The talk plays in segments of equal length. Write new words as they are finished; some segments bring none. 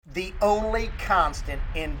The only constant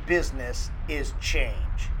in business is change.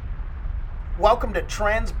 Welcome to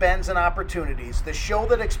Trends, Bends, and Opportunities, the show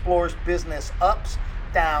that explores business ups,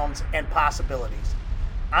 downs, and possibilities.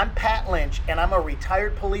 I'm Pat Lynch, and I'm a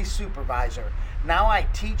retired police supervisor. Now I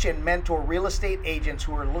teach and mentor real estate agents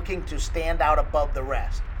who are looking to stand out above the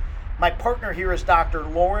rest. My partner here is Dr.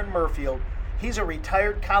 Loren Merfield. He's a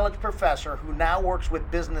retired college professor who now works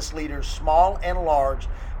with business leaders, small and large,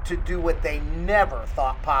 to do what they never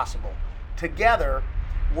thought possible. Together,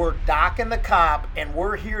 we're Doc and the Cop, and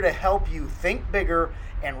we're here to help you think bigger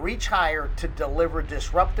and reach higher to deliver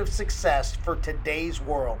disruptive success for today's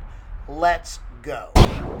world. Let's go.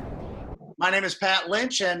 My name is Pat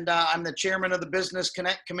Lynch, and I'm the chairman of the Business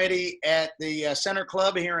Connect Committee at the Center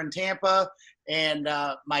Club here in Tampa. And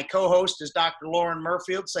my co-host is Dr. Loren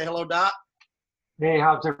Merfield. Say hello, Doc. Hey,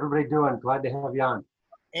 how's everybody doing? Glad to have you on.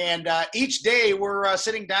 And each day we're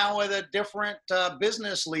sitting down with a different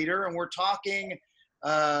business leader, and we're talking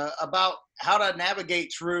about how to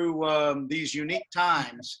navigate through these unique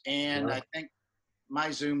times. And I think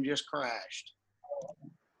my Zoom just crashed.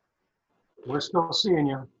 We're still seeing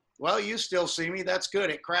you. Well, you still see me. That's good.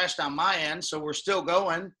 It crashed on my end, so we're still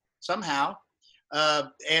going somehow.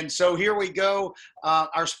 And so here we go.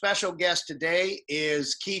 Our special guest today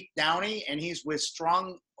is Keith Downey, and he's with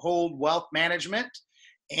Stronghold Wealth Management.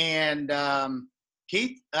 And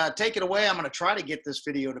Keith, take it away. I'm going to try to get this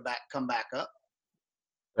video to come back up.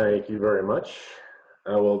 Thank you very much.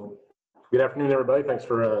 Well, good afternoon, everybody. Thanks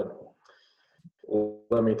for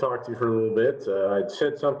letting me talk to you for a little bit. I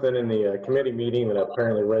said something in the committee meeting that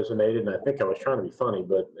apparently resonated, and I think I was trying to be funny,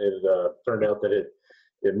 but it turned out that it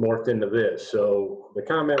morphed into this. So the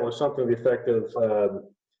comment was something to the effect of,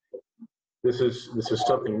 this is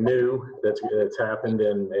something new that's happened,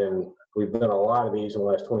 and we've done a lot of these in the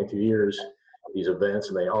last 22 years, these events,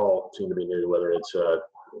 and they all seem to be new, whether it's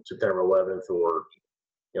September 11th or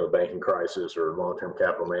the banking crisis or long-term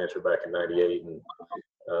capital management back in '98, and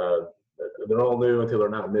they're all new until they're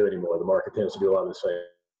not new anymore. The market tends to do a lot of the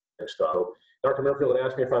same stuff. Dr. Merfield had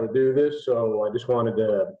asked me if I would do this, so I just wanted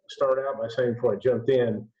to start out by saying before I jumped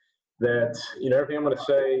in that, everything I'm going to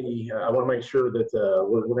say, I want to make sure that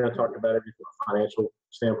we're going to talk about everything from a financial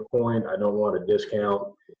standpoint. I don't want to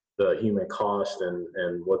discount the human cost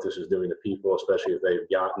and what this is doing to people, especially if they've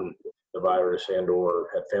gotten the virus and or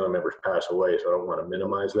had family members pass away. So I don't want to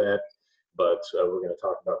minimize that, but we're going to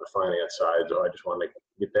talk about the finance side. So I just want to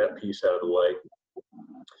get that piece out of the way.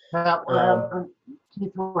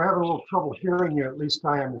 Keith, we're having a little trouble hearing you. At least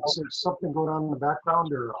I am. Is there something going on in the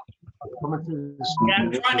background or coming through the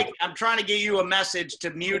screen? Yeah, I'm trying to get you a message to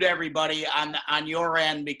mute everybody on your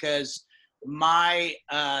end, because my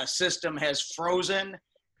system has frozen.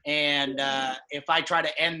 And if I try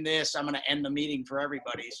to end this, I'm going to end the meeting for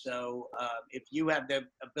everybody. So if you have the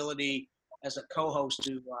ability as a co-host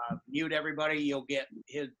to mute everybody, you'll get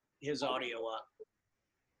his audio up.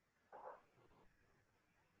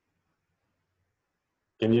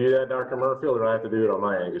 Can you do that, Dr. Merfield, or do I have to do it on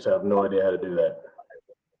my end? Because I have no idea how to do that.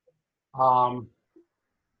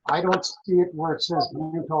 I don't see it where it says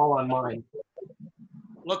mute all on mine.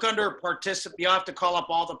 Look under participant. You have to call up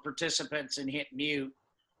all the participants and hit mute.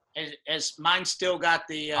 As mine still got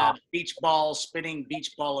the spinning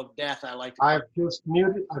beach ball of death. I like. I've just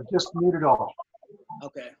muted all.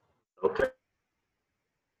 Okay. Okay.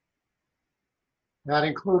 That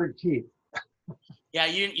included Keith. Yeah,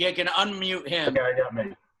 you can unmute him.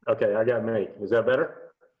 Okay, I got me. Is that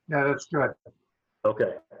better? Yeah, that's good.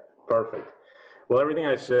 Okay, perfect. Well, everything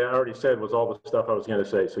I already said was all the stuff I was going to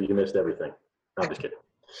say, so you missed everything. I'm just kidding.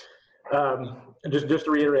 Just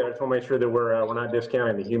to reiterate, I just want to make sure that we're not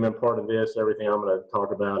discounting the human part of this. Everything I'm going to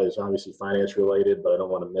talk about is obviously finance related, but I don't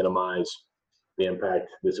want to minimize the impact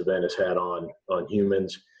this event has had on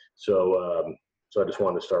humans. So I just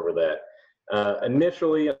wanted to start with that.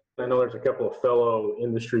 Initially, I know there's a couple of fellow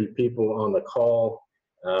industry people on the call.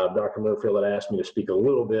 Dr. Merfield had asked me to speak a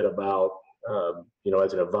little bit about,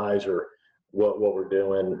 as an advisor, what we're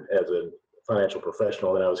doing as a financial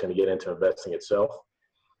professional, and I was going to get into investing itself.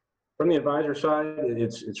 From the advisor side,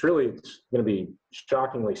 it's going to be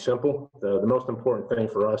shockingly simple. The most important thing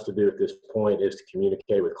for us to do at this point is to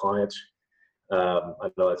communicate with clients. I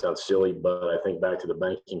know that sounds silly, but I think back to the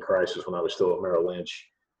banking crisis when I was still at Merrill Lynch,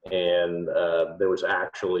 and there was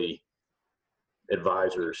actually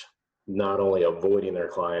advisors not only avoiding their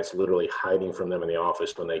clients, literally hiding from them in the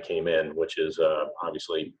office when they came in, which is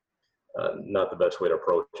obviously not the best way to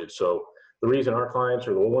approach it. So the reason our clients,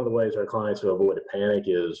 or one of the ways our clients have avoided panic,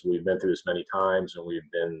 is we've been through this many times and we've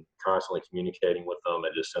been constantly communicating with them. I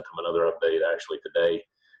just sent them another update actually today.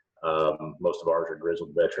 Most of ours are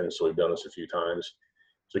grizzled veterans, so we've done this a few times.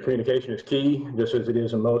 So communication is key, just as it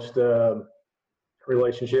is in most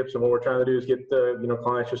relationships. And what we're trying to do is get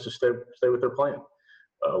clients just to stay with their plan.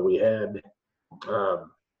 We had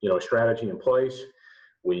a strategy in place.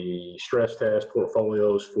 We stress test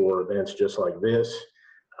portfolios for events just like this.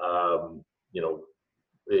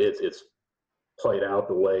 It's played out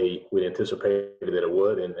the way we anticipated that it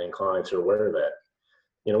would, and clients are aware of that.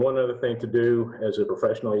 One other thing to do as a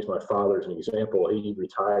professional, use my father as an example. He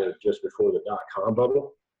retired just before the dot-com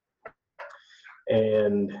bubble.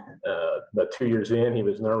 And about 2 years in, he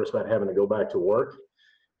was nervous about having to go back to work.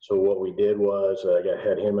 So what we did was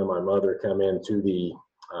had him and my mother come into the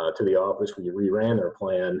office. We reran their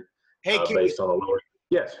plan based on a lower.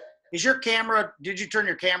 Yes. Is your camera, did you turn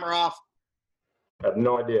your camera off? I have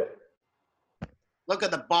no idea. Look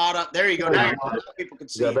at the bottom. There you go. Now people can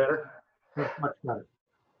see. Is that better? That's much better.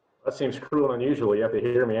 That seems cruel and unusual. You have to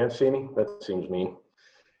hear me and see me? That seems mean.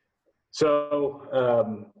 So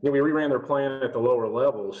we reran their plan at the lower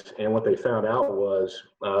levels, and what they found out was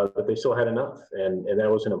that they still had enough. And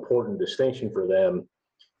that was an important distinction for them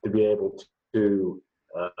to be able to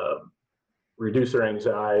reduce their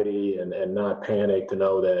anxiety and not panic, to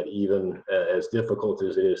know that even as difficult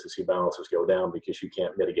as it is to see balances go down because you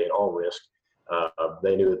can't mitigate all risk,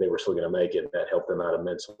 they knew that they were still going to make it, and that helped them out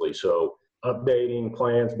immensely. So updating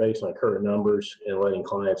plans based on current numbers and letting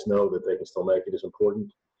clients know that they can still make it is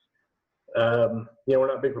important. We're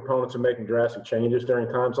not big proponents of making drastic changes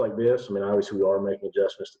during times like this. I mean, obviously we are making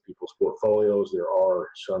adjustments to people's portfolios. There are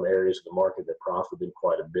some areas of the market that profited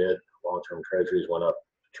quite a bit. Long-term treasuries went up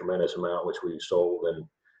a tremendous amount, which we sold, and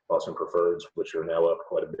bought some preferreds, which are now up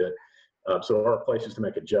quite a bit. So there are places to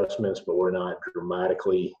make adjustments, but we're not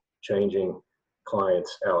dramatically changing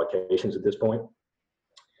clients' allocations at this point.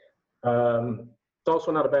 It's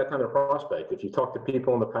also not a bad time to prospect. If you talk to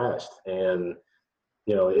people in the past, and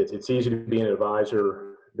it's easy to be an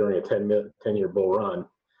advisor during a 10-year bull run.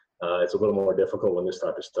 It's a little more difficult when this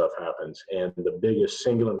type of stuff happens. And the biggest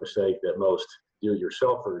singular mistake that most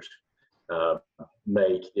do-it-yourselfers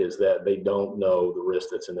make is that they don't know the risk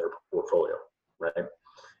that's in their portfolio, right? And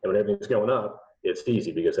when everything's going up, it's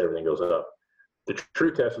easy because everything goes up. The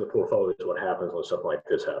true test of the portfolio is what happens when something like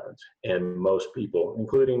this happens. And most people,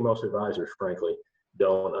 including most advisors, frankly,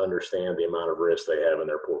 don't understand the amount of risk they have in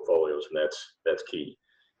their portfolios, and that's key.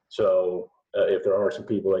 So if there are some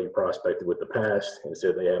people that you prospected with the past and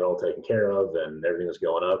said they had all taken care of and everything was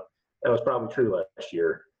going up, that was probably true last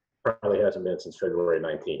year. Probably hasn't been since February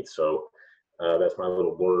 19th. So that's my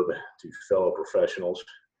little blurb to fellow professionals.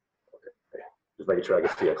 Okay. Just making sure I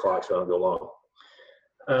can see a clock so I don't go long.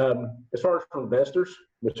 As far as for investors,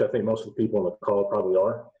 which I think most of the people on the call probably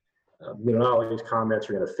are, not all these comments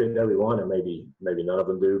are going to fit everyone, and maybe none of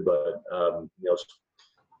them do, but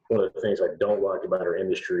one of the things I don't like about our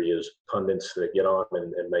industry is pundits that get on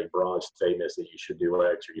and make broad statements that you should do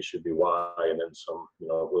X or you should do Y, and then some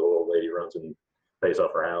little old lady runs and pays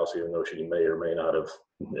off her house, even though she may or may not have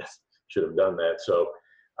should have done that. So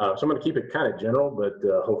I'm going to keep it kind of general, but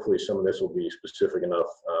hopefully some of this will be specific enough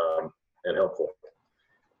and helpful.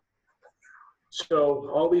 So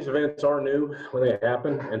all these events are new when they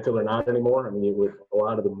happen until they're not anymore. I mean, with a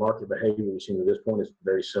lot of the market behavior we've seen to this point is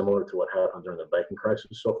very similar to what happened during the banking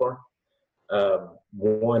crisis so far.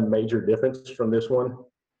 One major difference from this one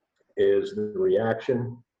is the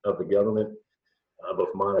reaction of the government,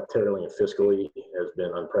 both monetarily and fiscally, has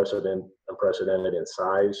been unprecedented in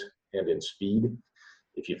size and in speed.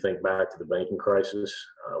 If you think back to the banking crisis,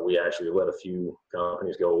 we actually let a few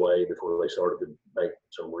companies go away before they started to make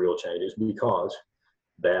some real changes, because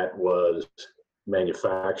that was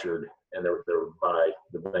manufactured and they're by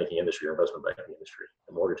the banking industry or investment banking industry,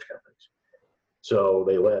 the mortgage companies. So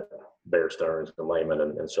they let Bear Stearns and Lehman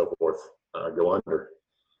and so forth go under.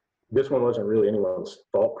 This one wasn't really anyone's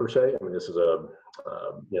fault per se. I mean, this is a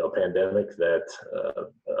pandemic that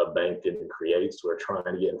a bank didn't create. So we're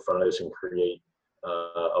trying to get in front of this and create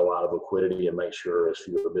a lot of liquidity and make sure as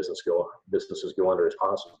few businesses go under as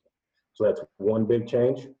possible. So that's one big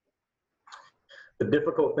change. The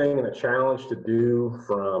difficult thing and the challenge to do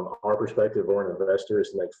from our perspective or an investor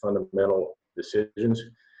is to make fundamental decisions,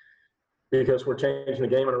 because we're changing the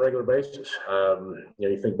game on a regular basis.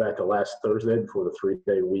 You think back to last Thursday before the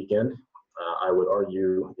 3-day weekend, I would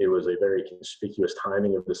argue it was a very conspicuous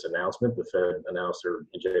timing of this announcement. The Fed announced they're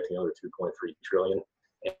injecting another $2.3 trillion,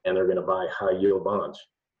 and they're going to buy high yield bonds.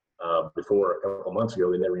 Before a couple months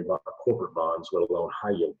ago, they never even bought corporate bonds, let alone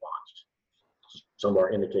high yield bonds. Some of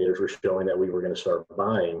our indicators were showing that we were going to start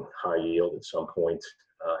buying high yield at some point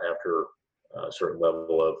after a certain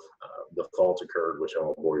level of defaults occurred, which I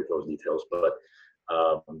won't bore you with those details, but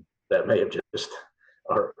that may have just,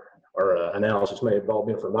 our analysis may have all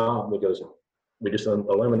been for naught because we just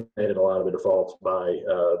eliminated a lot of the defaults by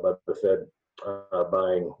the Fed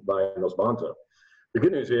buying those bonds up. The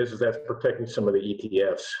good news is that's protecting some of the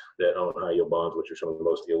ETFs that own high yield bonds, which are some of the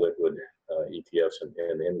most illiquid ETFs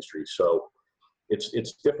in the industry. So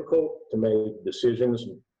it's difficult to make decisions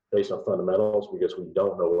based on fundamentals because we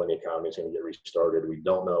don't know when the economy is going to get restarted. We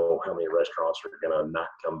don't know how many restaurants are going to not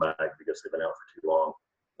come back because they've been out for too long,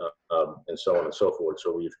 and so on and so forth.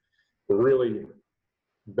 So we're really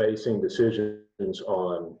basing decisions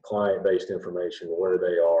on client-based information, where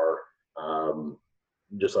they are,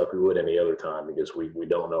 just like we would any other time, because we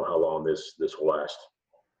don't know how long this will last.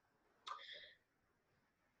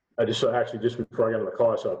 Just before I got on the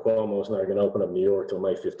call, I saw Cuomo's not going to open up New York till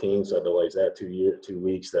May 15th, so that delays that 2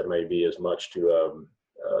 weeks. That may be as much to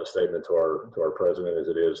a statement to our president as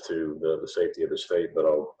it is to the safety of the state. But I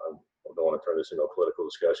don't want to turn this into a political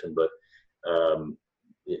discussion. But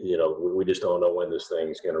we just don't know when this thing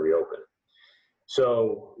is going to reopen.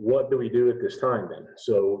 So what do we do at this time then?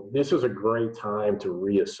 So this is a great time to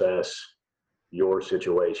reassess your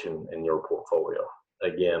situation and your portfolio.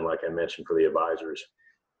 Again, like I mentioned for the advisors,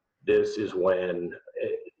 this is when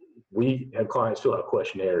we have clients fill out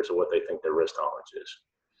questionnaires of what they think their risk tolerance is.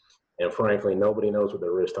 And frankly, nobody knows what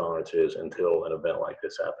their risk tolerance is until an event like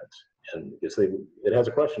this happens. And because it has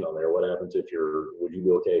a question on there: what happens would you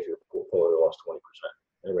be okay if your portfolio lost 20%?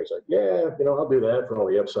 Everybody's like, yeah, I'll do that for all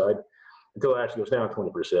the upside, until it actually goes down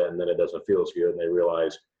 20%, and then it doesn't feel as good, and they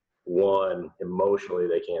realize, one, emotionally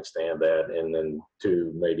they can't stand that, and then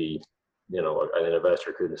two, maybe an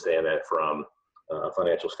investor couldn't stand that from a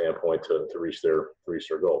financial standpoint to reach their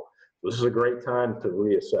goal. This is a great time to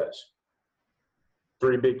reassess.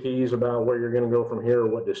 3 big keys about where you're going to go from here, or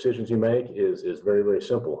what decisions you make, is very, very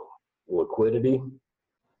simple: liquidity,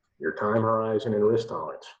 your time horizon, and risk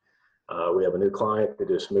tolerance. We have a new client that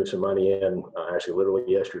just moved some money in, actually literally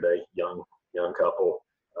yesterday, young couple.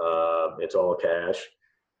 It's all cash.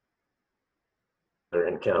 Their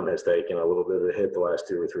income has taken a little bit of a hit the last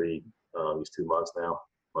 2 or 3, these 2 months now,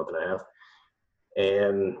 month and a half.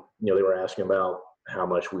 And, they were asking about how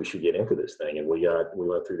much we should get into this thing. And we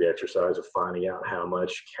went through the exercise of finding out how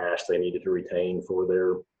much cash they needed to retain for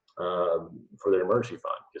their emergency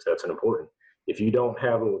fund, because that's important. If you don't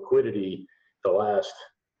have a liquidity to last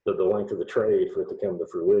the length of the trade for it to come to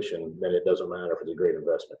fruition, then it doesn't matter if it's a great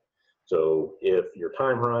investment. So if your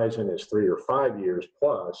time horizon is 3 or 5 years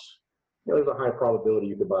plus, there's a high probability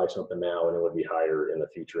you could buy something now and it would be higher in the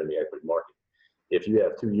future in the equity market. If you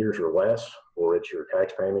have 2 years or less, or it's your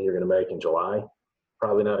tax payment you're going to make in July,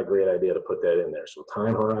 probably not a great idea to put that in there. So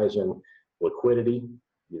time horizon, liquidity,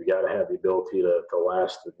 you've got to have the ability to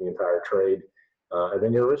last the entire trade. And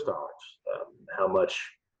then your risk tolerance. How much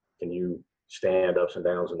can you stand ups and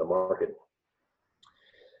downs in the market?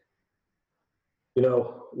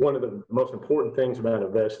 One of the most important things about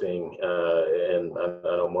investing, and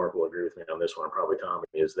I know Mark will agree with me on this one, probably Tommy,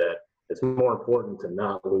 is that it's more important to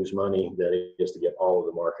not lose money than it is to get all of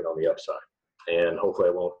the market on the upside. And hopefully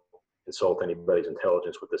I won't insult anybody's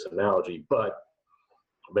intelligence with this analogy, but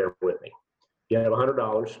bear with me. You have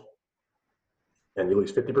 $100 and you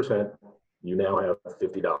lose 50%, you now have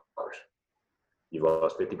 $50. You've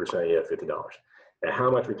lost 50%, you have $50. Now,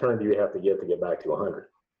 how much return do you have to get back to 100?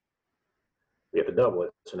 You have to double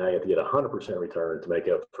it. So now you have to get 100% return to make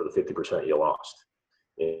up for the 50% you lost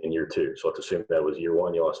in year 2. So let's assume that was year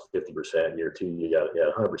 1, you lost 50%. Year 2, you got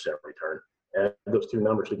 100% return. Add those 2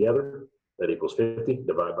 numbers together, that equals 50.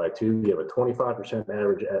 Divide by 2, you have a 25%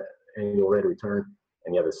 average annual rate of return,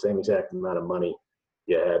 and you have the same exact amount of money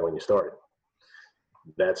you had when you started.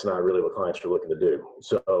 That's not really what clients are looking to do.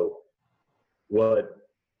 So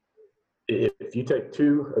if you take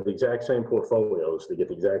 2 of the exact same portfolios, they get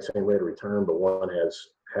the exact same rate of return, but one has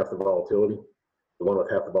half the volatility, the one with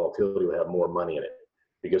half the volatility will have more money in it.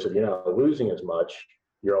 Because if you're not losing as much,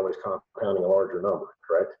 you're always compounding a larger number,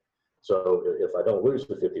 correct? So if I don't lose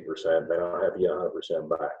the 50%, then I have to get 100%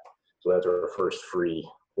 back. So that's our first free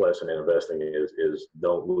lesson in investing is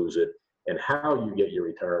don't lose it. And how you get your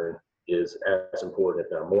return is as important,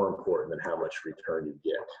 if not more important, than how much return you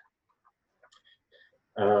get.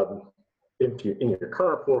 If in your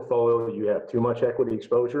current portfolio you have too much equity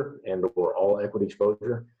exposure or all equity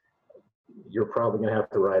exposure, you're probably going to have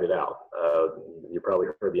to ride it out. You probably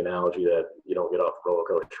heard the analogy that you don't get off the roller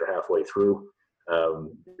coaster halfway through.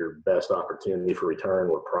 Your best opportunity for return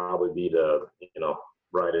would probably be to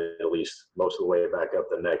ride it at least most of the way back up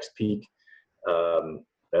the next peak.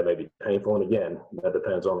 That may be painful, and again, that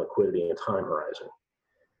depends on liquidity and time horizon.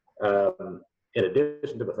 In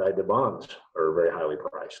addition to the fact that bonds are very highly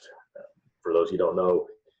priced. For those who don't know,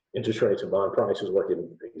 interest rates and bond prices working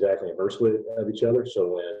exactly inversely of each other.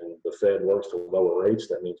 So when the Fed works to lower rates,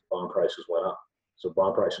 that means bond prices went up. So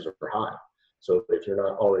bond prices are high. So if you're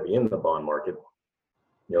not already in the bond market,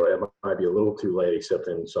 it might be a little too late, except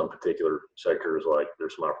in some particular sectors, like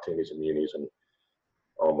there's some opportunities in munis and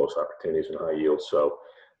almost opportunities in high yield. So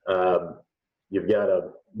you've got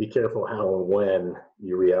to be careful how and when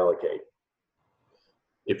you reallocate.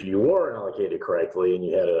 If you were allocated correctly and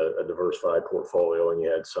you had a diversified portfolio and you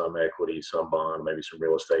had some equity, some bond, maybe some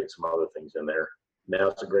real estate, some other things in there, now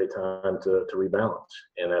it's a great time to rebalance.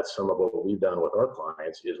 And that's some of what we've done with our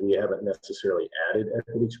clients is we haven't necessarily added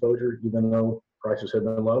equity exposure, even though prices have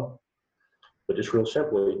been low. But just real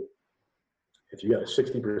simply, if you got a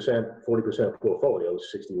 60%, 40% portfolio,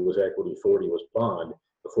 60 was equity, 40 was bond,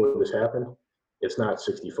 before this happened, it's not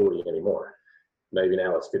 60-40 anymore. Maybe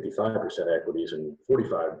now it's 55% equities and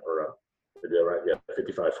 45, or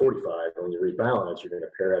 55-45. When you rebalance, you're going to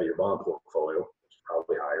pare out of your bond portfolio, which is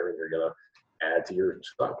probably higher, and you're going to add to your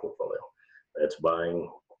stock portfolio. That's buying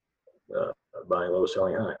low,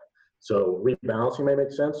 selling high. So rebalancing may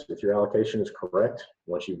make sense if your allocation is correct.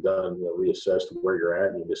 Once you've done reassessed where you're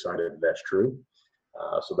at and you've decided that's true.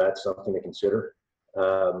 So that's something to consider.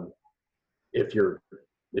 If you're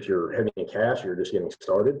heavy in cash, you're just getting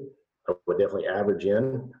started, I would definitely average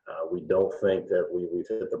in. We don't think that we've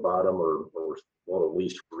hit the bottom or we'll at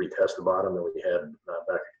least retest the bottom that we had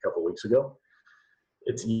back a couple of weeks ago.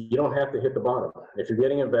 You don't have to hit the bottom. If you're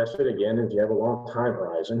getting invested, again, if you have a long time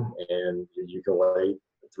horizon and you can wait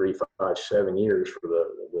 3, 5, 7 years for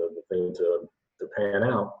the thing to pan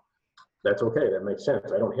out, that's okay. That makes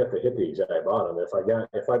sense. I don't have to hit the exact bottom. If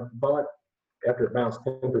I bought after it bounced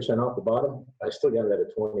 10% off the bottom, I still got it at a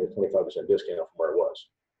 20 or 25% discount from where it was.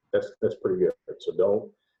 That's pretty good. So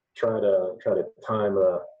don't try to time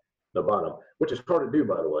the bottom, which is hard to do,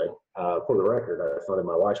 by the way. For the record, I funded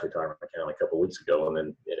my wife's retirement account a couple of weeks ago, and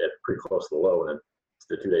then it hit pretty close to the low, and then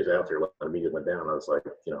the 2 days after, it immediately went down. I was like,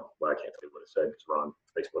 well, I can't tell you what it said. It's on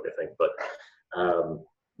Facebook, I think. But,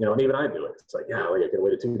 and even I do it. It's like, I could have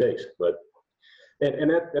waited 2 days. But,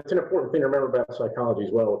 and that's an important thing to remember about psychology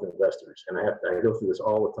as well with investors. And I go through this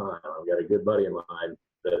all the time. I've got a good buddy of mine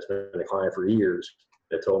that's been a client for years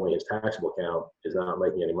that told me his taxable account is not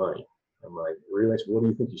making any money. I'm like, really? So what do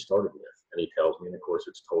you think you started with? And he tells me, and of course,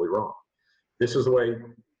 it's totally wrong. This is the way,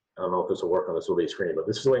 I don't know if this will work on this little big screen, but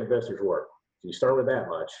this is the way investors work. You start with that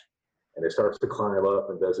much, and it starts to climb up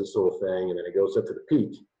and does this little thing, and then it goes up to the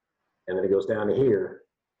peak, and then it goes down to here,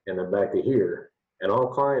 and then back to here. And all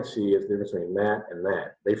clients see is the difference between that and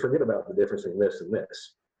that. They forget about the difference between this and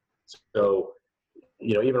this. So,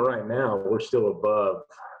 even right now, we're still above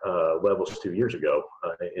levels 2 years ago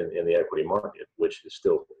in the equity market, which is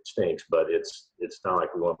still stinks, but it's not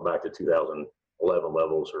like we went back to 2011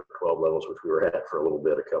 levels or 12 levels, which we were at for a little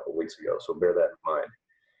bit a couple of weeks ago. So bear that in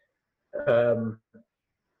mind.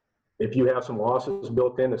 If you have some losses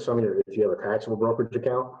built in if you have a taxable brokerage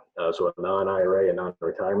account, so a non-IRA and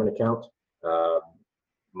non-retirement account,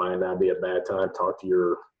 might not be a bad time. Talk to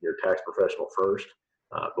your tax professional first.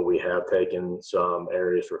 But we have taken some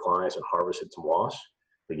areas for clients and harvested some loss.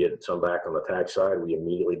 To get some back on the tax side, we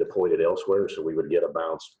immediately deployed it elsewhere, so we would get a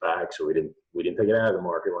bounce back. So we didn't take it out of the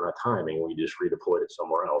market. We're not timing. We just redeployed it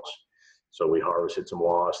somewhere else. So we harvested some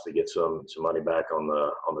loss to get some money back on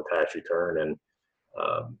the tax return. And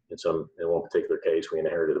in one particular case, we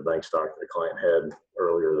inherited a bank stock that the client had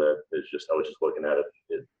earlier that is just, I was just looking at it.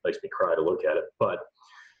 It makes me cry to look at it. But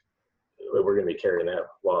we're going to be carrying that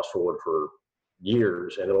loss forward for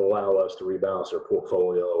years, and it'll allow us to rebalance our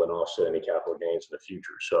portfolio and offset any capital gains in the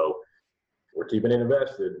future. So we're keeping it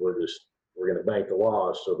invested. We're going to bank the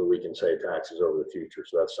loss so that we can save taxes over the future.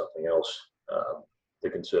 So that's something else to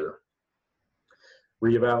consider.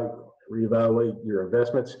 Reevaluate your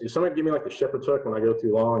investments. Is somebody give me like the shepherd's hook when I go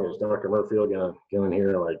too long? Is Dr. Murfield going to go in here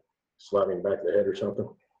and like slap me in the back of the head or something?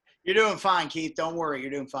 You're doing fine, Keith. Don't worry. You're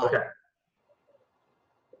doing fine.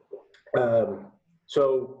 Okay.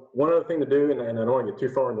 So one other thing to do, and I don't want to get too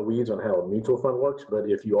far in the weeds on how a mutual fund works, but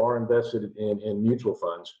if you are invested in mutual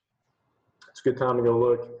funds, it's a good time to go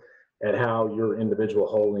look at how your individual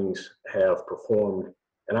holdings have performed.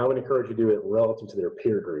 And I would encourage you to do it relative to their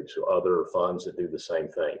peer groups, so other funds that do the same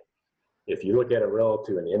thing. If you look at it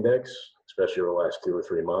relative to an index, especially over the last 2 or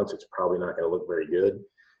 3 months, it's probably not going to look very good.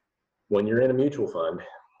 When you're in a mutual fund,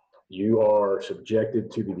 you are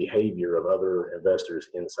subjected to the behavior of other investors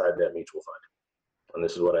inside that mutual fund. And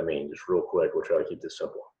this is what I mean, just real quick, we'll try to keep this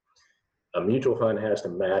simple. A mutual fund has to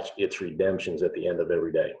match its redemptions at the end of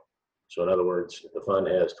every day. So in other words, if the fund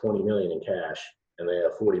has 20 million in cash and they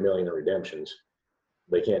have 40 million in redemptions,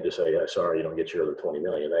 they can't just say, sorry, you don't get your other 20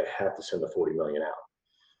 million. They have to send the 40 million out.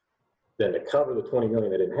 then to cover the 20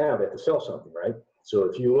 million they didn't have, they have to sell something, right? So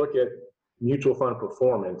if you look at mutual fund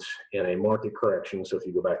performance in a market correction, so if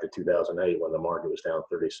you go back to 2008 when the market was down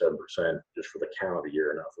 37% just for the calendar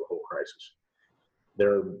year, not for the whole crisis,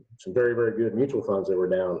 there are some very, very good mutual funds that were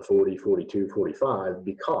down 40, 42, 45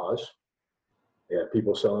 because they had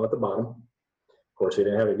people selling at the bottom. Of course, they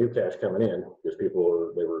didn't have any new cash coming in because people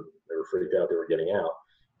were, they were freaked out they were getting out.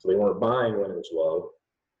 So they weren't buying when it was low.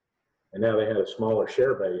 And now they had a smaller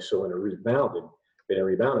share base, so when it rebounded, they didn't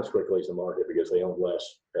rebound as quickly as the market because they owned less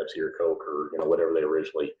Pepsi or Coke or whatever they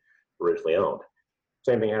originally owned.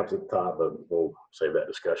 Same thing happens at the top, but we'll save that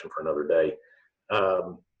discussion for another day.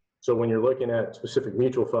 So when you're looking at specific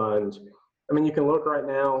mutual funds, I mean, you can look right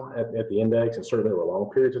now at the index, and certainly over long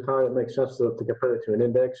periods of time, it makes sense to compare it to an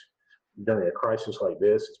index. During a crisis like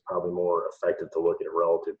this, it's probably more effective to look at it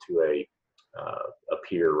relative to a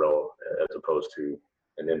peer as opposed to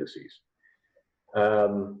an indices.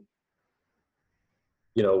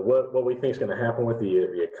 What we think is going to happen with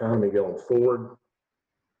the economy going forward.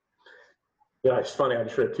 Yeah, it's funny. I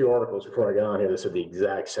just read 2 articles before I got on here that said the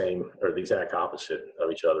exact same or the exact opposite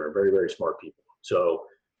of each other. Very, very smart people. So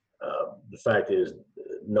the fact is,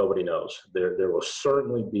 nobody knows. There will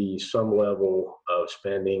certainly be some level of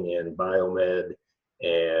spending in biomed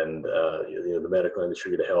and the medical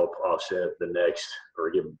industry to help offset the next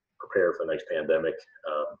or prepare for the next pandemic,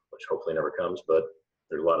 which hopefully never comes. But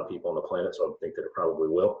there's a lot of people on the planet, so I think that it probably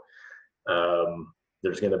will.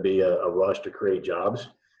 There's going to be a rush to create jobs.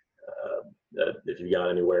 If you got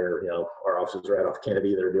anywhere, our offices right off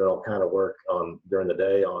Kennedy, they're doing all kind of work during the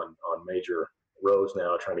day on major roads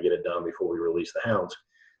now, trying to get it done before we release the hounds.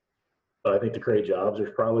 But I think to create jobs,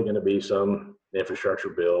 there's probably going to be some infrastructure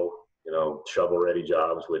bill, shovel-ready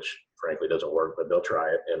jobs, which frankly doesn't work, but they'll try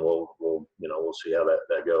it, and we'll see how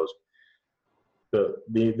that goes. The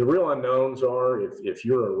real unknowns are if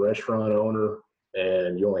you're a restaurant owner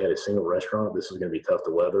and you only had a single restaurant, this is going to be tough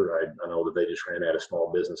to weather. I know that they just ran out of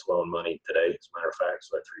small business loan money today, as a matter of fact,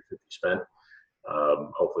 so that $350 spent.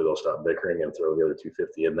 Hopefully they'll stop bickering and throw the other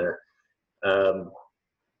 $250 in there.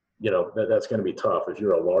 That's going to be tough. If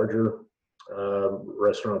you're a larger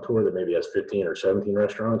restaurateur that maybe has 15 or 17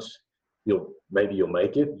 restaurants, you'll make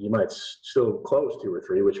it. You might still close 2 or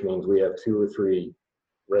 3, which means we have 2 or 3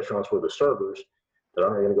 restaurants worth of servers that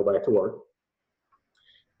aren't going to go back to work.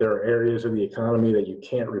 There are areas of the economy that you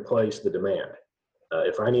can't replace the demand.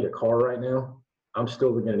 If I need a car right now, I'm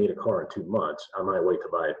still going to need a car in 2 months. I might wait to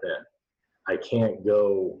buy it then. I can't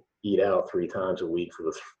go eat out 3 times a week for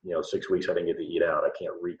the 6 weeks I didn't get to eat out. I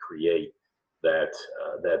can't recreate that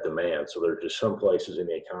demand. So there's just some places in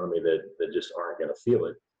the economy that just aren't going to feel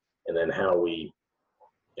it. And then how we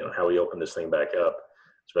open this thing back up,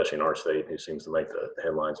 especially in our state, who seems to make the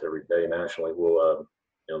headlines every day nationally,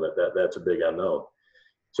 that's a big unknown.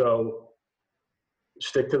 So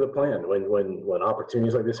stick to the plan. When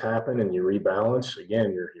opportunities like this happen and you rebalance,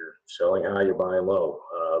 again, you're selling high, you're buying low.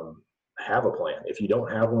 Have a plan. If you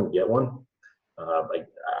don't have one, get one.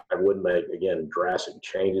 I wouldn't make, again, drastic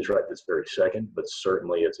changes right this very second, but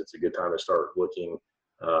certainly it's a good time to start looking,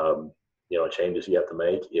 changes you have to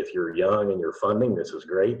make. If you're young and you're funding, this is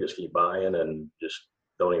great. Just keep buying and just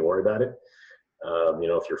don't even worry about it.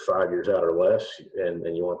 If you're 5 years out or less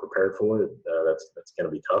and you weren't prepared for it, that's going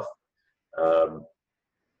to be tough.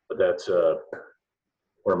 But that's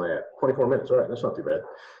where am I at? 24 minutes. All right, that's not too bad.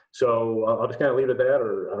 So I'll just kind of leave it at that,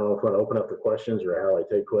 or I don't know if I want to open up for questions or how I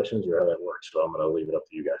take questions or how that works. So I'm going to leave it up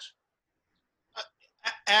to you guys.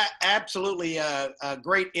 Absolutely.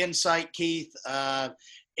 Great insight, Keith.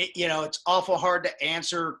 It's awful hard to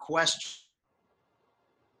answer questions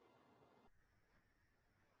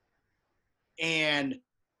and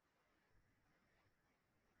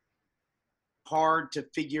hard to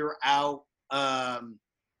figure out,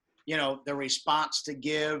 the response to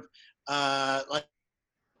give. Like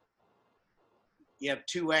you have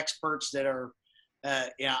 2 experts that are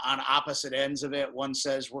on opposite ends of it. One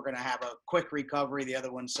says we're going to have a quick recovery. The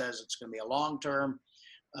other one says it's going to be a long term.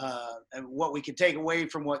 And what we can take away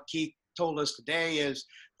from what Keith told us today is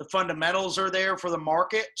the fundamentals are there for the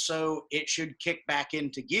market, so it should kick back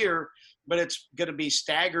into gear, but it's going to be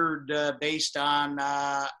staggered based on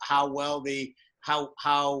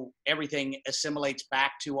how everything assimilates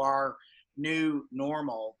back to our new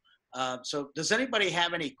normal. So does anybody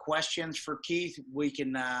have any questions for Keith? We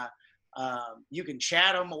can you can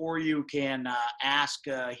chat them or you can ask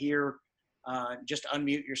here. Just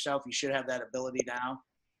unmute yourself. You should have that ability now.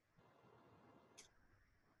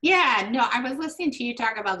 Yeah, no, I was listening to you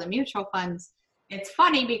talk about the mutual funds. It's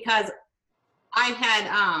funny because I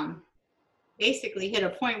had basically hit a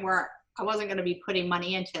point where I wasn't going to be putting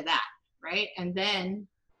money into that, right? And then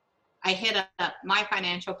I hit up my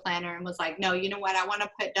financial planner and was like, no, you know what? I want to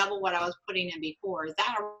put double what I was putting in before. Is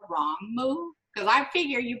that a wrong move? Because I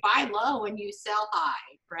figure you buy low and you sell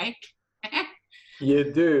high, right? You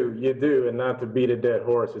do. And not to beat a dead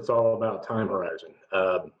horse, it's all about time horizon.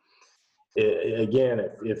 Again,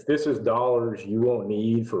 if this is dollars you won't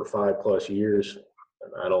need for 5+ years,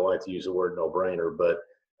 and I don't like to use the word no brainer, but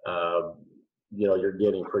you're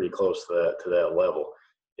getting pretty close to that level.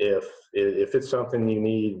 If it's something you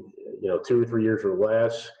need, 2 or 3 years or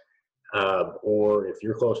less, or if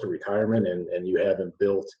you're close to retirement and you haven't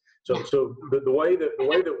built, so the way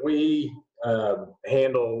that we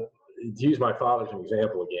handle, to use my father as an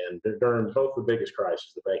example again, during both the biggest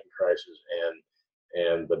crises, the banking crisis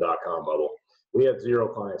and the dot-com bubble, we had 0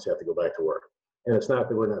 clients have to go back to work. And it's not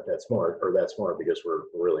that we're not that smart because we're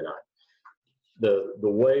really not. The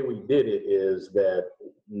way we did it is that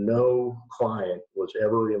no client was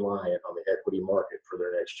ever reliant on the equity market for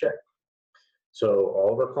their next check. So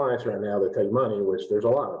all of our clients right now that take money, which there's a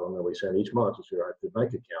lot of them that we send each month to our bank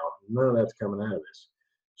account, none of that's coming out of this.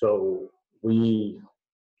 So probably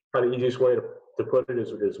the easiest way to put it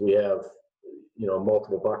is we have,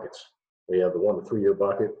 multiple buckets. We have the 1 to 3 year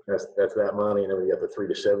bucket. That's that money, and then we got the 3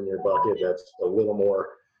 to 7 year bucket. That's a little more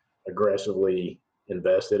aggressively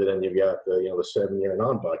invested, and then you've got the 7 year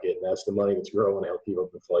non-bucket, and that's the money that's growing to help keep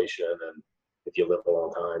up inflation, and if you live a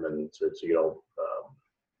long time, and so you don't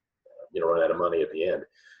run out of money at the end.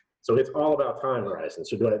 So it's all about time horizon.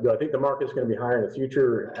 So do I think the market's going to be higher in the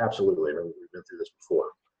future? Absolutely. I mean, we've been through this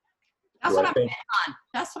before. That's what I'm betting on.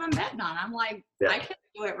 That's what I'm betting on. I'm like, yeah. I can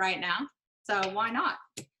do it right now, so why not?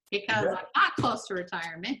 Because I'm not close to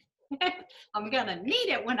retirement. I'm going to need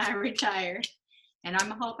it when I retire. And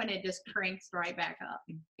I'm hoping it just cranks right back up.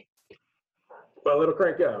 Well, it'll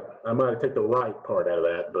crank up. I might take the right part out of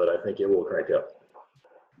that, but I think it will crank up.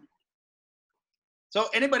 So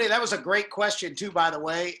that was a great question too, by the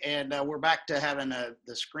way. And we're back to having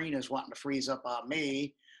the screen is wanting to freeze up on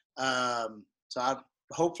me.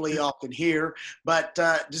 Hopefully y'all can hear. But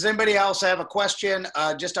does anybody else have a question?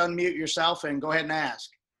 Just unmute yourself and go ahead and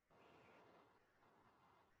ask.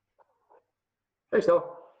 Hey, Stella.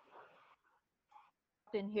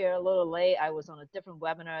 In here a little late. I was on a different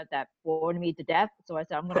webinar that bored me to death, so I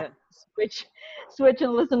said I'm gonna switch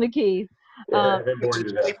and listen to Keith. Yeah.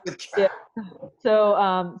 So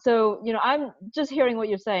I'm just hearing what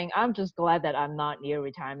you're saying. I'm just glad that I'm not near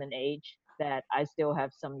retirement age, that I still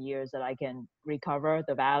have some years that I can recover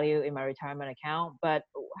the value in my retirement account. But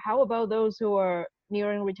how about those who are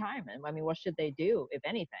nearing retirement? I mean, what should they do, if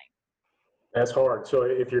anything? That's hard. So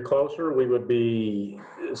if you're closer, we would be,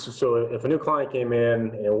 so if a new client came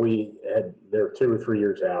in and they're 2 or 3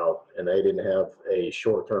 years out and they didn't have a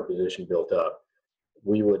short-term position built up,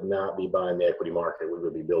 we would not be buying the equity market. We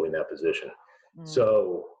would be building that position. Mm.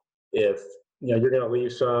 So if, you're going to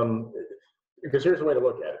leave some, because here's the way to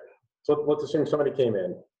look at it. So let's assume somebody came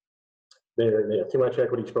in, they have too much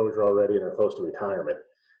equity exposure already and they're close to retirement.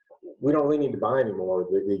 We don't really need to buy anymore.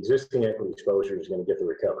 The existing equity exposure is going to get the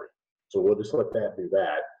recovery. So we'll just let that do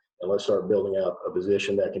that, and let's start building up a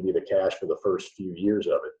position that can be the cash for the first few years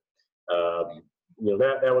of it.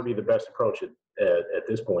 That would be the best approach at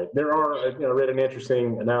this point. There are, I read an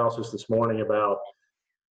interesting analysis this morning about,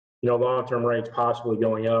 long-term rates possibly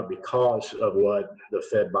going up because of what the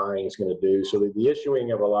Fed buying is going to do. So the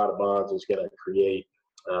issuing of a lot of bonds is going to create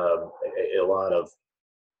a lot of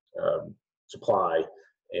supply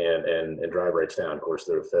and drive rates down. Of course,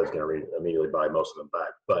 the Fed's going to immediately buy most of them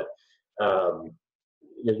back, but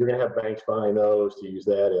you're going to have banks buying those to use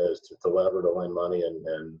that as to lever, to lend money,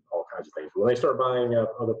 and all kinds of things. When they start buying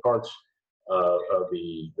up other parts of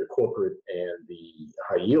the corporate and the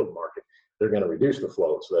high yield market, they're going to reduce the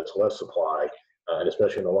float, so that's less supply, and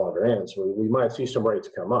especially in the longer end. So we might see some rates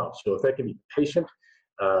come up. So if they can be patient,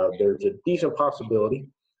 there's a decent possibility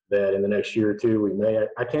that in the next year or two we may.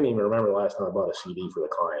 I can't even remember the last time I bought a CD for the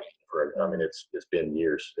client. It's been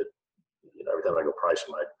years. Every time I go price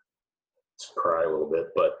them, I cry a little bit,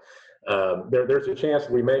 but there's a chance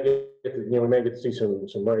we may get to see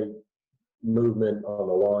some rate movement on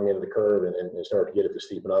the long end of the curve and start to get it to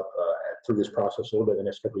steepen up through this process a little bit in the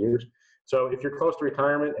next couple of years. So if you're close to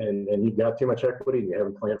retirement and you've got too much equity and you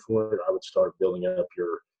haven't planned for it, I would start building up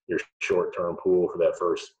your short-term pool for that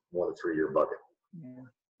first 1 to 3 year bucket. Yeah.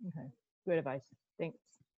 Okay. Good advice. Thanks.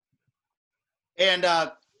 And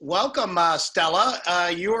welcome, Stella.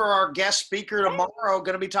 You are our guest speaker tomorrow,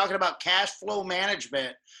 going to be talking about cash flow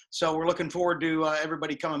management. So we're looking forward to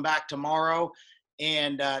everybody coming back tomorrow.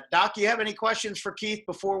 And Doc, you have any questions for Keith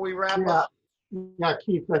before we wrap up? Yeah,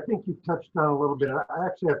 Keith, I think you touched on a little bit. I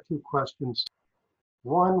actually have 2 questions.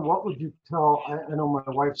 One, what would you tell, I know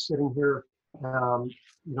my wife's sitting here,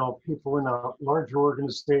 people in a larger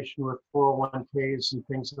organization with 401ks and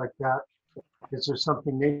things like that. Is there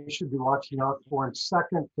something they should be watching out for? And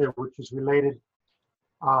second, which is related,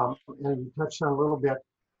 and you touched on a little bit,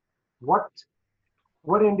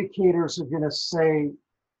 what indicators are going to say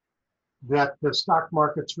that the stock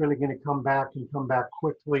market's really going to come back and come back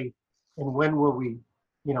quickly? And when will we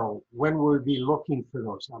be looking for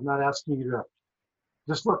those? I'm not asking you to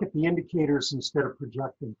just look at the indicators instead of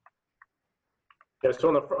projecting. Yeah, so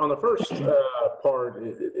on the first part,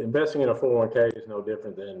 investing in a 401k is no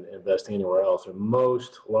different than investing anywhere else. And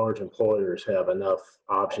most large employers have enough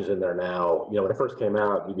options in there now. When it first came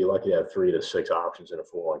out, you'd be lucky to have 3 to 6 options in a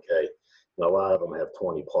 401k. And a lot of them have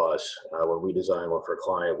 20 plus. When we design one for a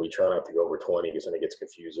client, we try not to go over 20 because then it gets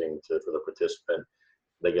confusing for the participant.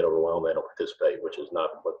 They get overwhelmed, they don't participate, which is not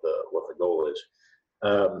what the goal is.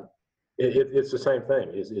 It's the same thing,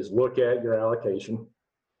 is look at your allocation.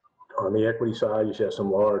 On the equity side, you should have some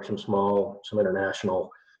large, some small, some international,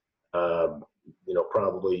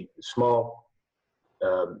 probably small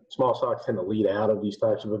stocks tend to lead out of these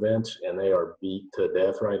types of events, and they are beat to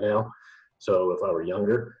death right now. So if I were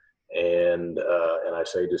younger and I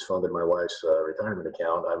say just funded my wife's retirement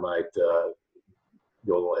account, I might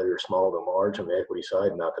go a little heavier small than large on the equity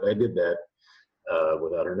side. Not that I did that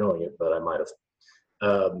without her knowing it, but I might have.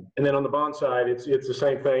 And then on the bond side, it's the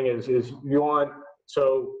same thing as you want.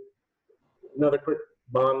 So another quick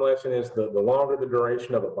bond lesson is the longer the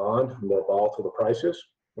duration of a bond, the more volatile the price is.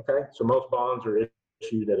 Okay, so most bonds are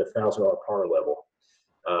issued at $1,000 par level.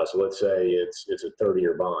 So let's say it's a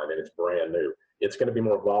 30-year bond and it's brand new. It's going to be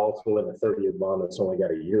more volatile than a 30-year bond that's only got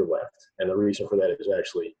a year left. And the reason for that is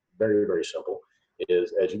actually very, very simple.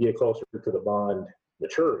 Is as you get closer to the bond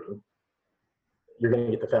maturity, you're going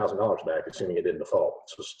to get the $1,000 back, assuming it didn't default.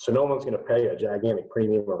 So no one's going to pay a gigantic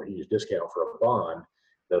premium or a huge discount for a bond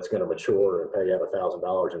that's going to mature and pay out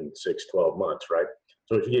 $1,000 in 6-12 months, right?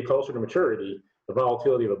 So as you get closer to maturity, the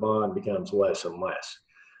volatility of a bond becomes less and less.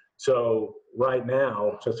 So right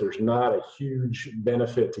now, since there's not a huge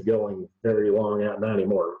benefit to going very long out, not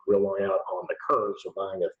anymore, real long out on the curve, so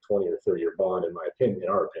buying a 20 or 30-year bond, in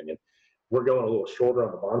our opinion, we're going a little shorter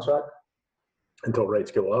on the bond side until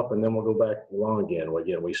rates go up, and then we'll go back long again.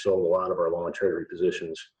 Again, we sold a lot of our long treasury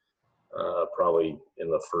positions probably in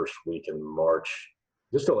the first week in March,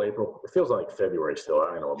 just till April. It feels like February still.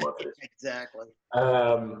 I don't know what month it is. Exactly.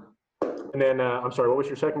 And then, I'm sorry, what was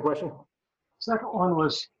your second question? Second one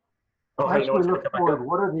was, as we look forward,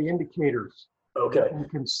 what are the indicators that you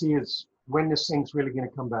can see is when this thing's really going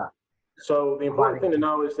to come back? So the important thing to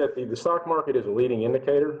know is that the stock market is a leading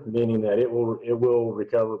indicator, meaning that it will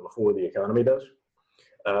recover before the economy does.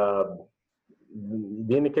 The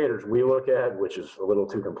indicators we look at, which is a little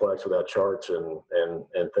too complex without charts and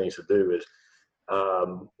things to do, is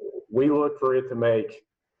we look for it to make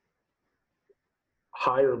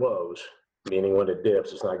higher lows, meaning when it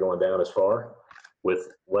dips, it's not going down as far, with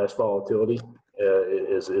less volatility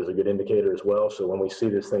is a good indicator as well. So when we see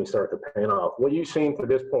this thing start to pan off, what you've seen to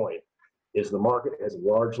this point is the market has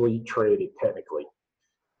largely traded technically,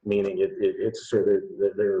 meaning it's so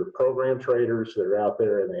they're program traders that are out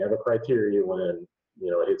there and they have a criteria when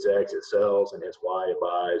it hits X it sells and hits Y it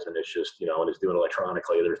buys, and it's just and it's doing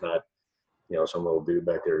electronically. There's not some little dude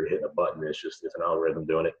back there hitting a button. It's an algorithm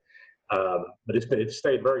doing it. But it's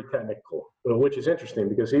stayed very technical, which is interesting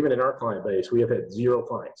because even in our client base, we have had zero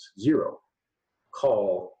clients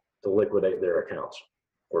call to liquidate their accounts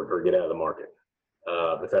or get out of the market.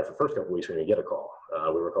 In fact, for the first couple of weeks, we didn't get a call.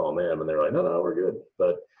 We were calling them, and they're like, no, we're good.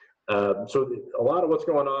 But so a lot of what's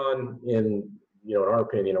going on in our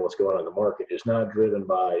opinion, of what's going on in the market is not driven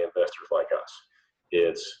by investors like us.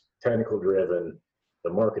 It's technical driven.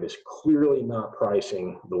 The market is clearly not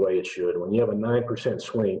pricing the way it should. When you have a 9%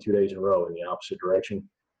 swing 2 days in a row in the opposite direction,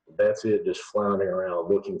 that's it, just floundering around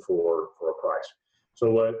looking for a price. So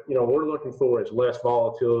what we're looking for is less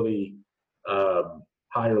volatility,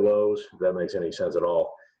 higher lows, if that makes any sense at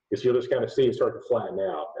all. Because you'll just kind of see it start to flatten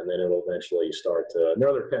out, and then it'll eventually start to, and there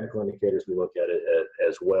are other technical indicators we look at it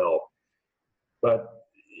as well. But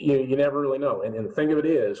you never really know. And the thing of it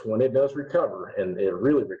is, when it does recover, and it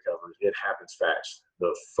really recovers, it happens fast.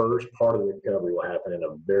 The first part of the recovery will happen in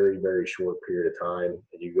a very, very short period of time.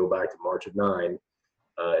 And you go back to March of 9,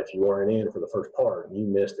 if you weren't in for the first part, you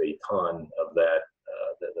missed a ton of that,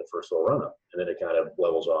 the first little run up. And then it kind of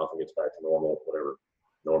levels off and gets back to normal, whatever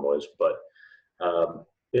normal is. But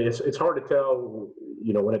it's hard to tell,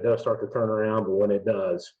 when it does start to turn around, but when it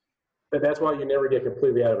does, that's why you never get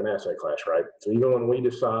completely out of an asset class, right? So even when we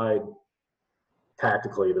decide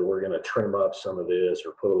tactically that we're going to trim up some of this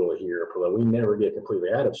or put a little here or put a little. We never get completely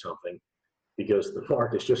out of something because the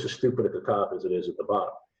market's just as stupid at the top as it is at the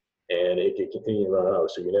bottom, and it can continue to run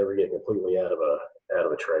out. So you never get completely out of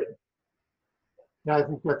a trade. Yeah, I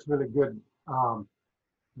think that's really good.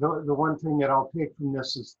 The one thing that I'll take from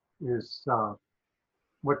this is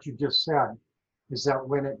what you just said, is that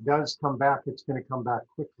when it does come back, it's going to come back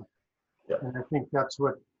quickly. Yeah. And I think that's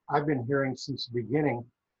what I've been hearing since the beginning,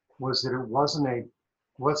 was that it wasn't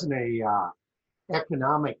a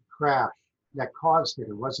economic crash that caused it.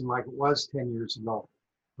 It wasn't like it was 10 years ago,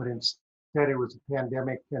 but instead it was a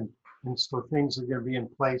pandemic, and so things are going to be in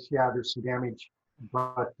place. Yeah, there's some damage,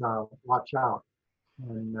 but watch out.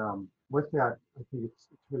 And with that, I think it's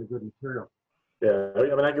really good material. Yeah,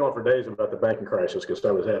 I mean, I go on for days about the banking crisis because I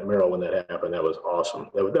was at Merrill when that happened. That was awesome.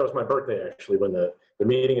 That was my birthday, actually, when the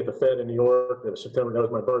meeting at the Fed in New York, that was September, that was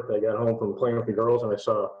my birthday. I got home from playing with the girls and I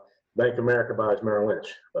saw Bank of America buys Merrill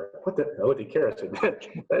Lynch. Like, what the hell did he care? I said,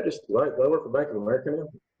 that just, do I work for Bank of America now?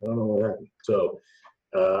 I don't know what happened. So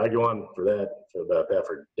I go on for about that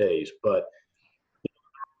for days. But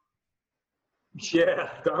yeah,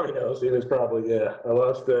 Domino's, it was probably, yeah. I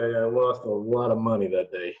lost a lot of money that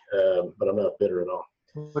day, but I'm not bitter at all.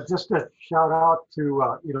 But just a shout out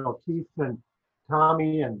to Keith and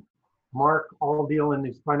Tommy and Mark, all deal in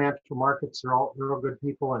these financial markets. They're all good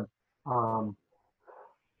people and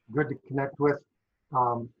good to connect with.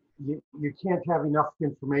 You can't have enough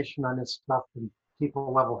information on this stuff and keep a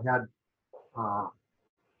level head.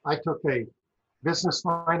 I took a business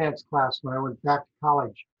finance class when I went back to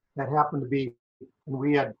college. That happened to be, and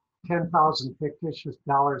we had 10,000 fictitious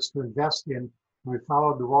dollars to invest in, and we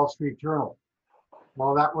followed the Wall Street Journal.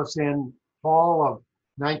 Well, that was in fall of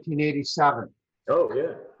 1987. Oh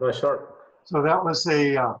yeah, nice start. So that was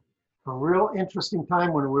a real interesting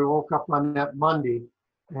time when we woke up on that Monday,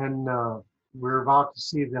 and we were about to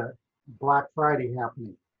see the Black Friday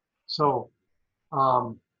happening. So I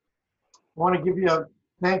want to give you a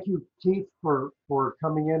thank you, Keith, for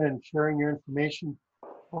coming in and sharing your information.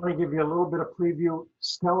 I want to give you a little bit of preview.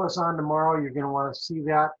 Stella's on tomorrow. You're going to want to see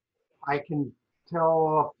that. I can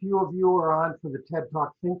tell a few of you are on for the TED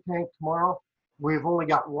Talk Think Tank tomorrow. We've only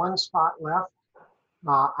got one spot left.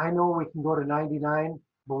 I know we can go to 99,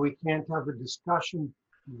 but we can't have the discussion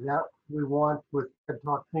that we want with TED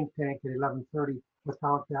Talk Think Tank at 11:30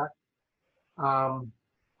 without that.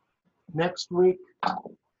 Next week,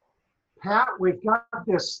 Pat, we've got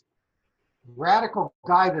this radical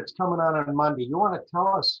guy that's coming on Monday. You want to tell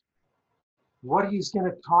us what he's going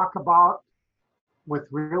to talk about with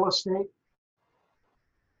real estate?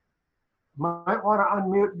 Might want to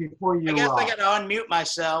unmute before you. I guess I got to unmute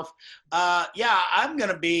myself. Yeah, I'm going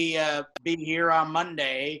to be here on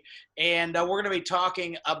Monday, and we're going to be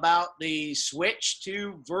talking about the switch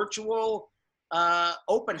to virtual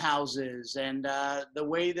open houses and the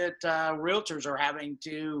way that realtors are having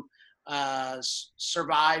to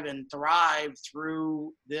survive and thrive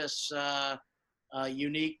through this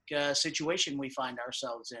unique situation we find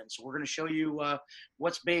ourselves in. So we're going to show you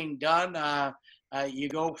what's being done. You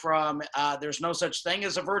go from there's no such thing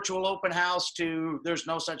as a virtual open house to there's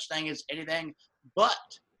no such thing as anything but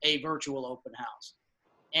a virtual open house.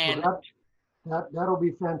 And well, that'll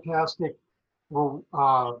be fantastic.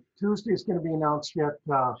 Well, Tuesday's going to be announced yet.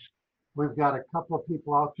 We've got a couple of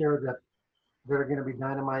people out there that are going to be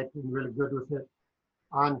dynamite and really good with it.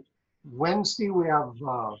 On Wednesday, we have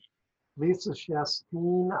Lisa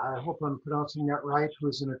Shasteen, I hope I'm pronouncing that right, who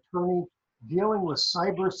is an attorney dealing with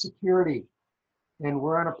cybersecurity. And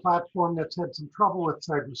we're on a platform that's had some trouble with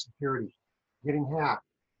cybersecurity, getting hacked.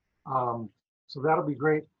 So that'll be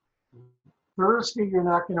great. Thursday, you're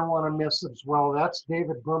not going to want to miss as well. That's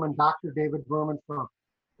David Berman, Dr. David Berman,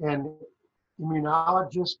 an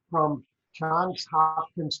immunologist from Johns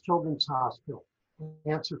Hopkins Children's Hospital.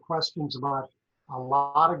 Answer questions about a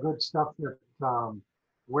lot of good stuff that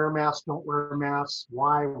wear masks, don't wear masks,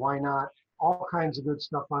 why not, all kinds of good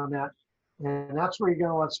stuff on that. And that's where you're going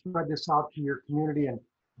to want to spread this out to your community and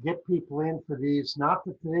get people in for these. Not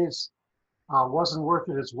that today's wasn't worth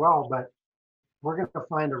it as well, but we're going to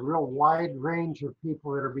find a real wide range of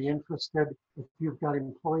people that will be interested. If you've got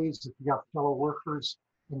employees, if you've got fellow workers,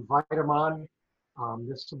 invite them on.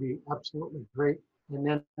 This will be absolutely great. And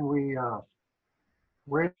then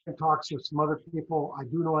we're in talks with some other people. I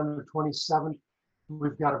do know on the 27th,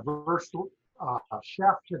 we've got a virtual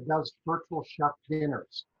chef that does virtual chef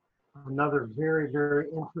dinners. Another very, very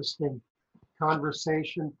interesting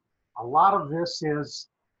conversation. A lot of this is,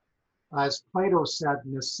 as Plato said,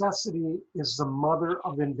 necessity is the mother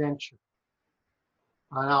of invention.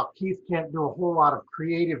 Now, Keith can't do a whole lot of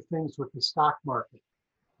creative things with the stock market,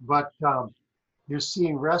 but You're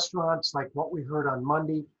seeing restaurants like what we heard on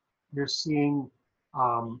Monday. You're seeing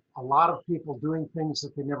a lot of people doing things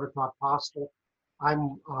that they never thought possible.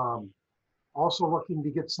 I'm also looking to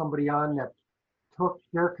get somebody on that took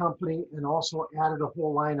their company and also added a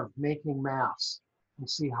whole line of making masks and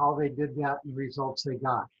see how they did that and the results they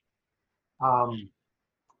got.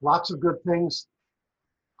 Lots of good things.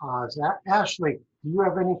 Ashley, do you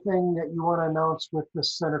have anything that you want to announce with the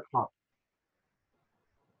Center Club?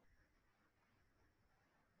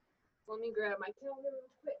 Let me grab my calendar real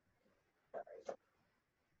quick.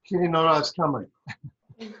 She didn't know that was coming.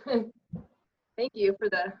 Sorry. Thank you for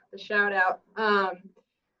the shout out.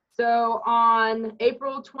 So on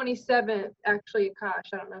April 27th, actually,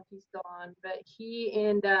 Akash, I don't know if he's still on, but he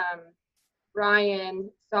and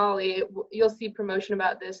Ryan Solly, you'll see promotion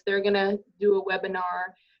about this. They're going to do a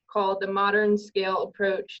webinar called The Modern Scale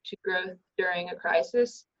Approach to Growth During a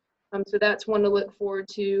Crisis. So that's one to look forward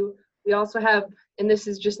to. We also have, and this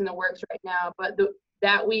is just in the works right now, but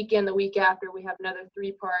that week and the week after, we have another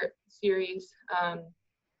 3-part series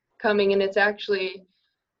coming, and it's actually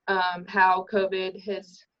how COVID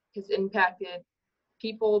has impacted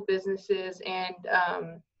people, businesses, and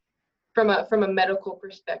from a medical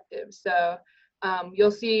perspective. So you'll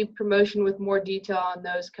see promotion with more detail on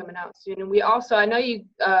those coming out soon. And we also, I know you,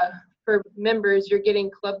 for members, you're getting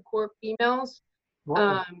Club Corp emails.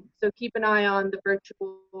 So keep an eye on the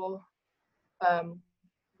virtual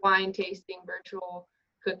wine tasting, virtual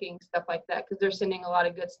cooking, stuff like that, because they're sending a lot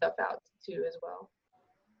of good stuff out too as well.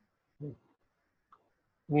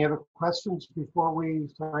 Any other questions before we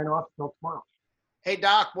sign off till tomorrow? Hey,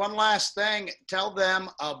 Doc, one last thing. Tell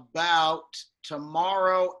them about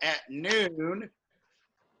tomorrow at noon.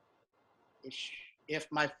 If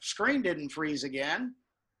my screen didn't freeze again,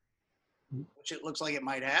 which it looks like it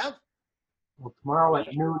might have. Well, tomorrow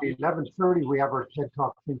at noon, 11:30, we have our TED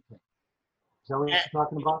Talk think tank. Is that what you're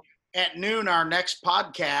talking about? At noon, our next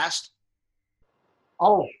podcast.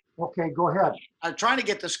 Oh, okay, go ahead. I'm trying to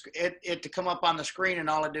get it to come up on the screen, and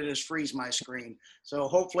all it did is freeze my screen. So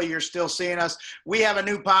hopefully you're still seeing us. We have a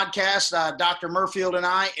new podcast, Dr. Murfield and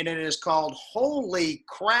I, and it is called Holy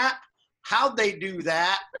Crap, How'd They Do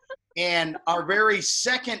That? And our very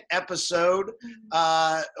second episode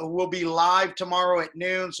will be live tomorrow at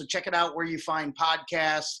noon. So check it out where you find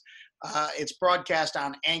podcasts. It's broadcast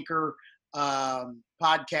on Anchor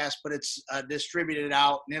podcast, but it's distributed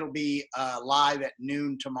out, and it'll be live at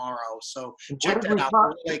noon tomorrow. So check that out.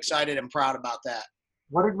 We're really excited and proud about that.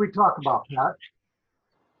 What did we talk about, Pat?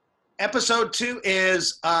 Episode 2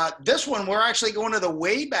 is this one. We're actually going to the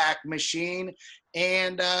Wayback Machine,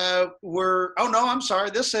 and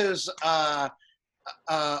this is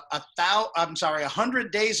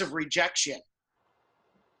 100 Days of Rejection.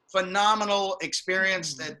 Phenomenal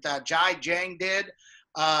experience that Jai Jang did,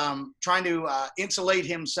 trying to insulate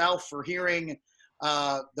himself for hearing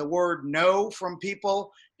the word no from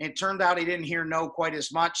people. It turned out he didn't hear no quite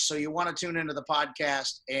as much, so you want to tune into the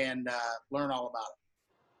podcast and learn all about it.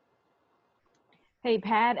 Hey,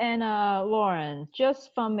 Pat and Lauren,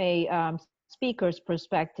 just from a speaker's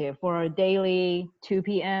perspective for a daily 2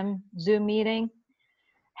 p.m. Zoom meeting,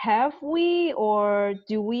 have we or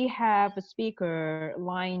do we have a speaker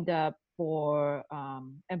lined up for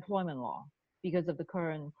employment law because of the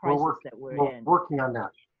current crisis that we're in? Working on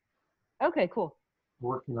that. Okay, cool.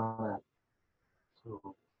 Working on that.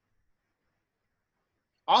 So.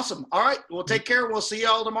 Awesome. All right. We'll take care. We'll see you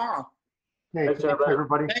all tomorrow. Hey, thanks,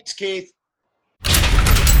 everybody. Thanks, Keith.